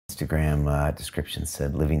Instagram description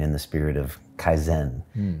said living in the spirit of Kaizen.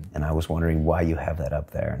 And I was wondering why you have that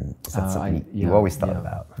up there. And is that something you always thought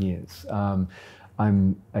about? Yes.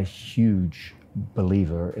 I'm a huge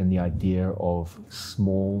believer in the idea of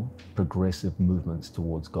small progressive movements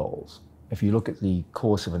towards goals. If you look at the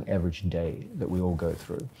course of an average day that we all go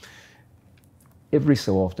through, every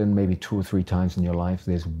so often, maybe 2 or 3 times in your life,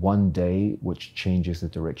 there's one day which changes the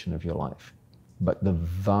direction of your life. But the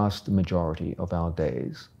vast majority of our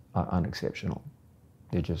days are unexceptional.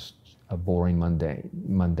 They're just a boring,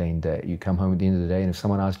 mundane day. You come home at the end of the day, and if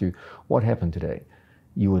someone asks you, what happened today?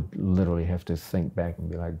 You would literally have to think back and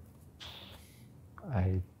be like,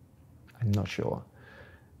 I'm not sure.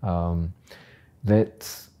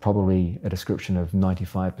 That's probably a description of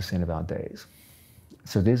 95% of our days.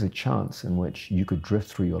 So there's a chance in which you could drift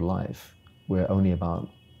through your life where only about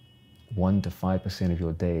 1 to 5% of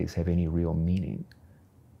your days have any real meaning,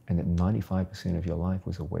 and that 95% of your life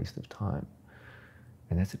was a waste of time.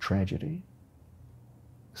 And that's a tragedy.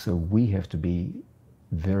 So we have to be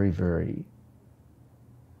very, very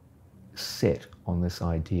set on this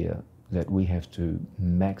idea that we have to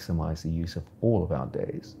maximize the use of all of our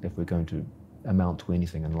days if we're going to amount to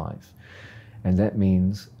anything in life. And that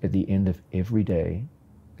means at the end of every day,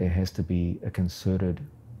 there has to be a concerted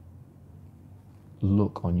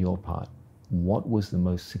look on your part. What was the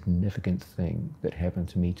most significant thing that happened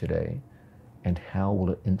to me today, and how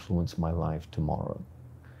will it influence my life tomorrow?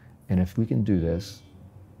 And if we can do this,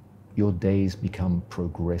 your days become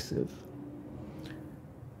progressive.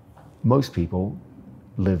 Most people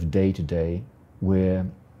live day to day where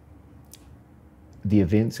the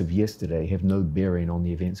events of yesterday have no bearing on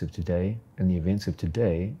the events of today, and the events of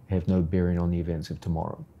today have no bearing on the events of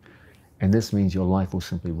tomorrow. And this means your life will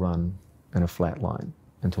simply run in a flat line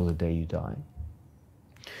until the day you die.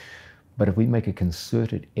 But if we make a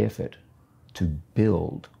concerted effort to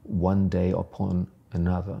build one day upon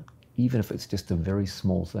another, even if it's just a very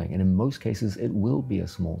small thing, and in most cases it will be a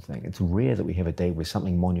small thing. It's rare that we have a day where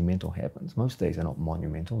something monumental happens. Most days are not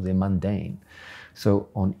monumental, they're mundane. So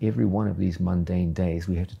on every one of these mundane days,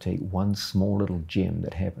 we have to take one small little gem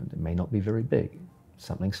that happened. It may not be very big,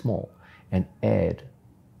 something small, and add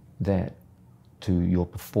that to your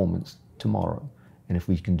performance tomorrow. And if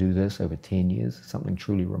we can do this over 10 years, something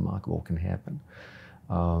truly remarkable can happen.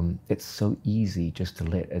 It's so easy just to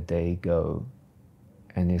let a day go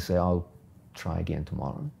and they say, I'll try again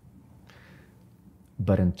tomorrow.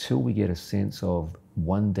 But until we get a sense of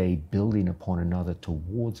one day building upon another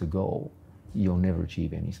towards a goal, you'll never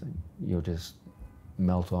achieve anything. You'll just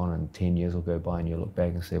melt on, and 10 years will go by and you'll look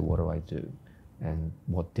back and say, what do I do? And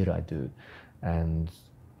what did I do? And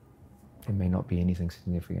there may not be anything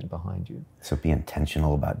significant behind you. So be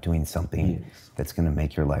intentional about doing something that's going to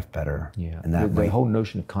make your life better. Yeah. And that the whole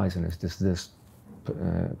notion of Kaizen is this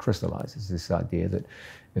crystallizes this idea that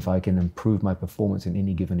if I can improve my performance in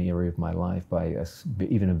any given area of my life by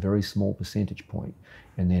even a very small percentage point,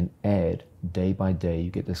 and then add day by day,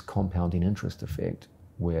 you get this compounding interest effect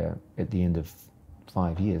where at the end of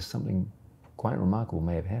 5 years, something quite remarkable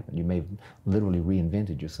may have happened. You may have literally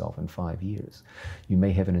reinvented yourself in 5 years. You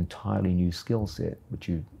may have an entirely new skill set, which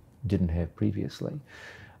you didn't have previously.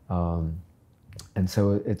 And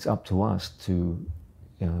so it's up to us to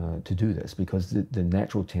do this, because the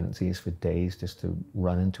natural tendency is for days just to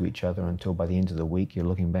run into each other until by the end of the week you're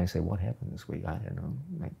looking back and say, what happened this week? I don't know,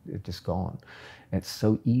 like, it's just gone. It's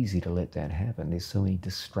so easy to let that happen. There's so many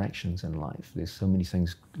distractions in life. There's so many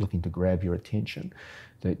things looking to grab your attention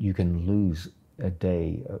that you can lose a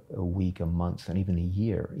day, a week, a month, and even a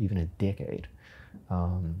year, even a decade.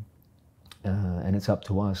 And it's up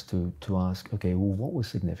to us to ask, okay, well, what was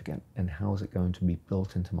significant, and how is it going to be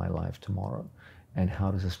built into my life tomorrow? And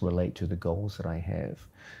how does this relate to the goals that I have?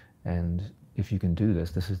 And if you can do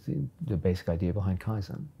this, this is the basic idea behind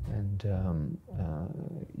Kaizen. And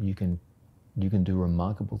you can do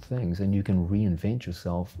remarkable things, and you can reinvent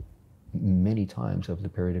yourself many times over the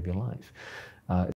period of your life.